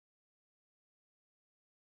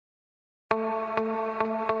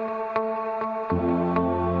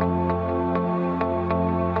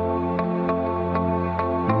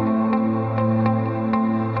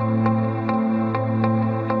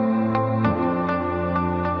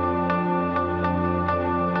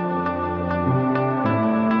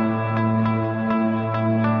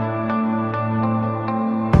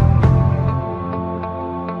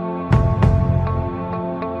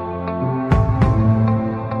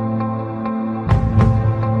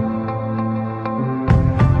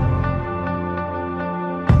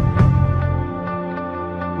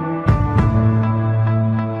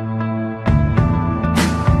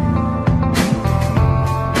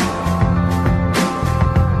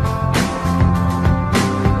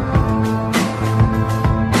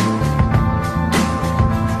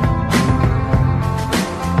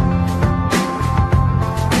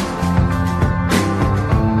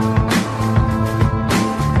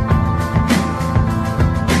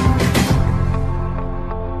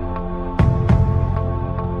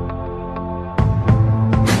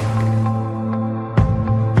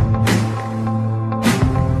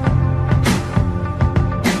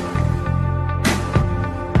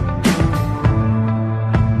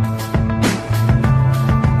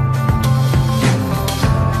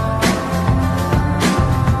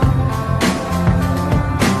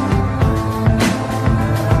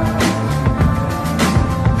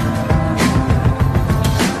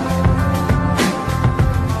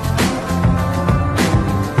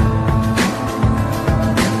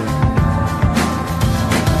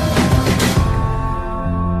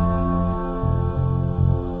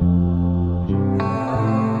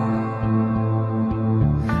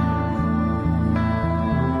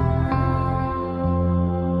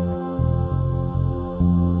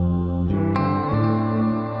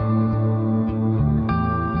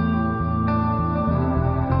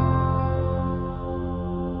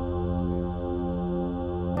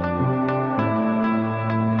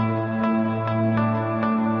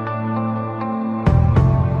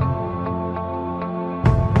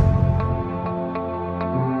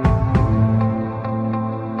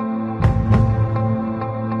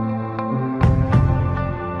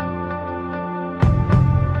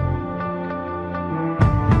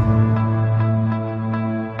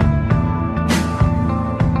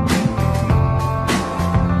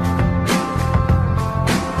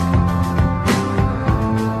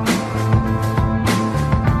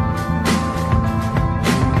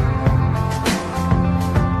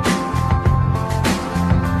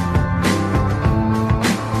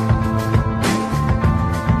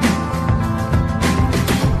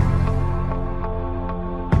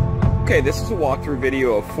Okay, this is a walkthrough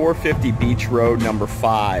video of 450 Beach Road number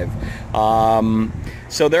 5.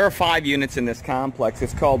 So there are 5 units in this complex.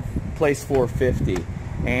 It's called Place 450.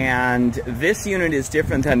 And this unit is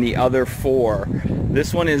different than the other 4.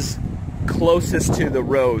 This one is closest to the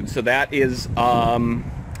road. So that is,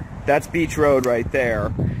 that's Beach Road right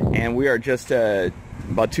there. And we are just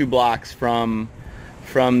about 2 blocks from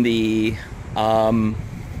the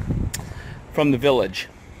village.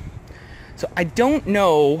 So I don't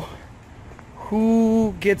know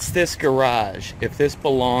who gets this garage, if this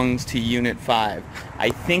belongs to Unit 5. I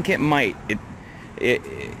think it might.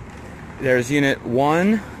 There's Unit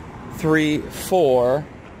 1, 3, 4,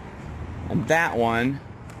 and that one.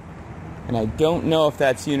 And I don't know if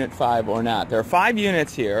that's Unit 5 or not. There are 5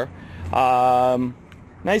 units here. Nice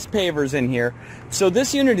pavers in here. So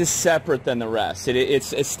this unit is separate than the rest.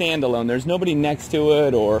 It's a standalone. There's nobody next to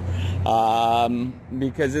it, or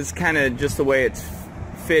because it's kind of just the way it's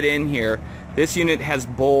fit in here. This unit has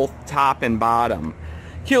both top and bottom.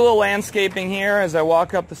 Cute little landscaping here. As I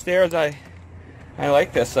walk up the stairs, I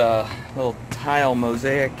like this little tile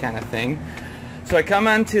mosaic kind of thing. So I come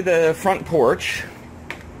onto the front porch,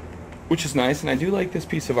 which is nice, and I do like this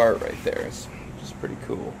piece of art right there. It's just pretty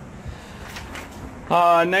cool.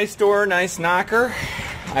 Nice door, nice knocker.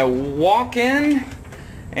 I walk in,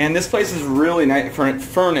 and this place is really nice,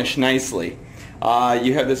 furnished nicely.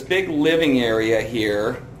 You have this big living area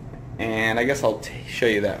here, and I guess I'll show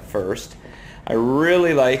you that first. I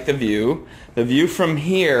really like the view. The view from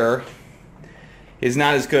here is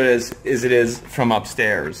not as good as it is from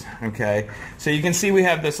upstairs. Okay, so you can see we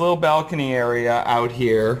have this little balcony area out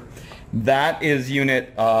here. That is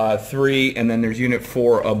Unit 3, and then there's Unit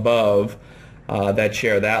 4 above. That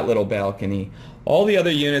share that little balcony. All the other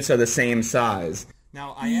units are the same size.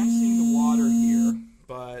 Now I am seeing the water here,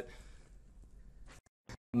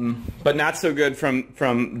 but not so good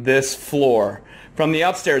from this floor. From the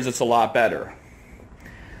upstairs, it's a lot better.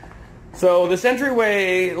 So this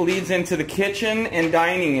entryway leads into the kitchen and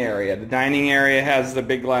dining area. The dining area has the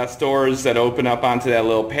big glass doors that open up onto that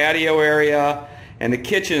little patio area, and the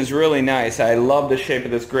kitchen is really nice. I love the shape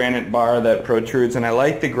of this granite bar that protrudes, and I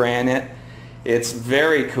like the granite. It's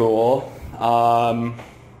very cool.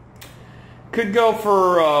 Could go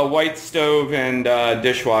for a white stove and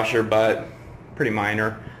dishwasher, but pretty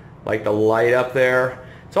minor. Like the light up there.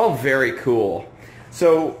 It's all very cool.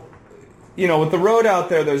 So, you know, with the road out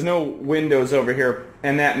there, there's no windows over here,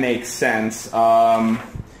 and that makes sense.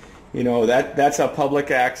 You know, that's a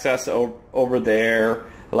public access over there.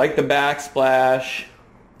 I like the backsplash.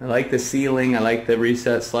 I like the ceiling. I like the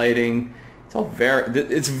recessed lighting. It's all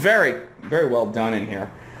very well done in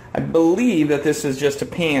here. I believe that this is just a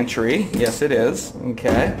pantry. Yes, it is.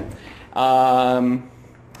 Okay. So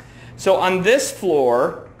on this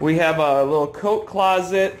floor, we have a little coat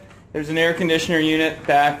closet. There's an air conditioner unit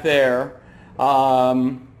back there.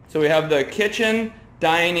 So we have the kitchen,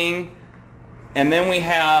 dining, and then we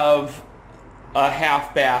have a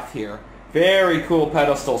half bath here. Very cool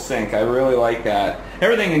pedestal sink. I really like that.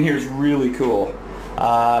 Everything in here is really cool.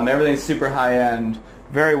 Everything's super high-end,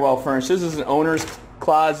 very well furnished. This is an owner's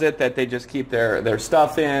closet that they just keep their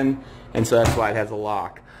stuff in, and so that's why it has a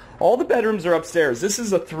lock. All the bedrooms are upstairs. This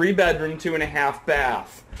is a 3-bedroom, 2.5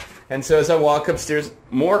 bath. And so as I walk upstairs,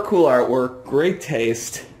 more cool artwork, great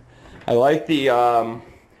taste. I like the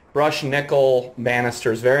brushed nickel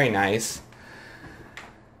banisters, very nice.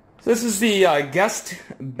 So this is the guest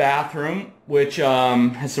bathroom, which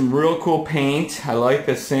has some real cool paint. I like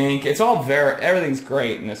the sink. It's all everything's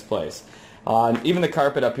great in this place. Even the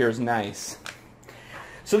carpet up here is nice.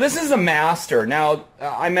 So this is a master. Now,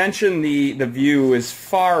 I mentioned the view is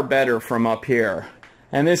far better from up here.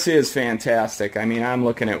 And this is fantastic. I mean, I'm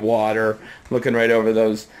looking at water, looking right over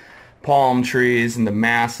those palm trees and the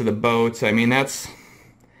masts of the boats. I mean, that's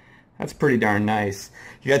pretty darn nice.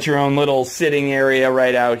 You got your own little sitting area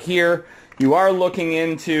right out here. You are looking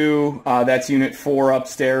into, that's Unit 4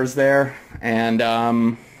 upstairs there. And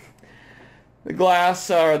the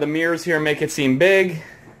glass or the mirrors here make it seem big.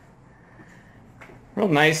 Real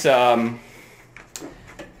nice, nice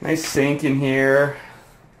sink in here.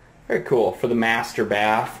 Very cool for the master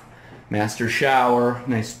bath. Master shower,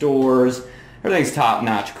 nice doors. Everything's top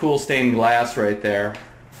notch. Cool stained glass right there.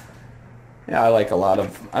 Yeah, I like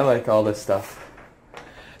all this stuff.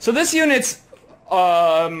 So this unit's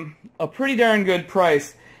a pretty darn good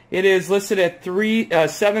price. It is listed at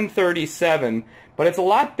 $737, but it's a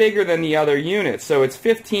lot bigger than the other units. So it's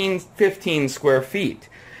 15 square feet.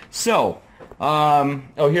 So,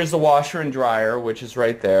 oh, here's the washer and dryer, which is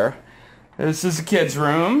right there. This is a kid's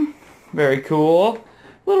room. Very cool.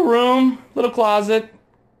 Little room, little closet.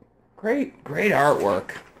 Great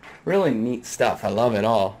artwork. Really neat stuff. I love it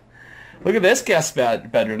all. Look at this guest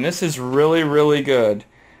bedroom. This is really, really good.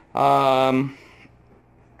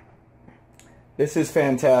 This is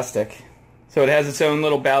fantastic. So it has its own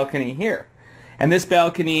little balcony here. And this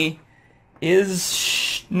balcony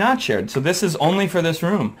is not shared. So this is only for this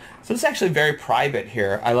room. So it's actually very private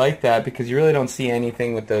here. I like that because you really don't see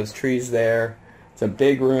anything with those trees there. It's a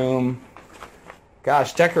big room.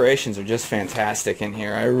 Gosh, decorations are just fantastic in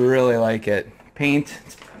here. I really like it. Paint,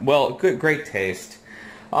 well, good, great taste.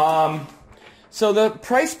 So the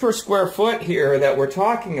price per square foot here that we're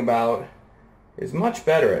talking about is much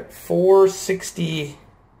better at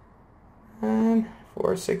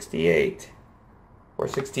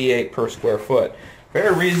 $468 per square foot.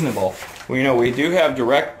 Very reasonable. We know we do have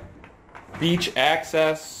direct beach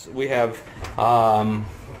access. We have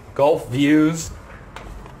Gulf views.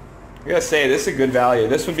 I gotta say, this is a good value.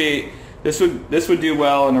 This would do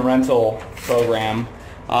well in a rental program.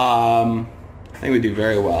 I think we do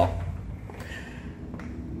very well.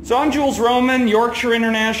 So I'm Jules Roman, Yorkshire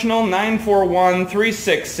International,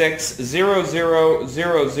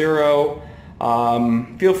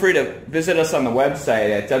 941-366-0000. Feel free to visit us on the website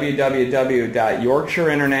at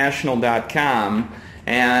www.yorkshireinternational.com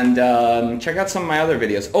and check out some of my other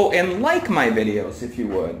videos. Oh, and like my videos if you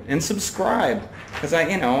would, and subscribe because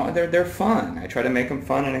they're fun. I try to make them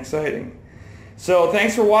fun and exciting. So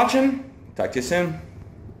thanks for watching. Talk to you soon.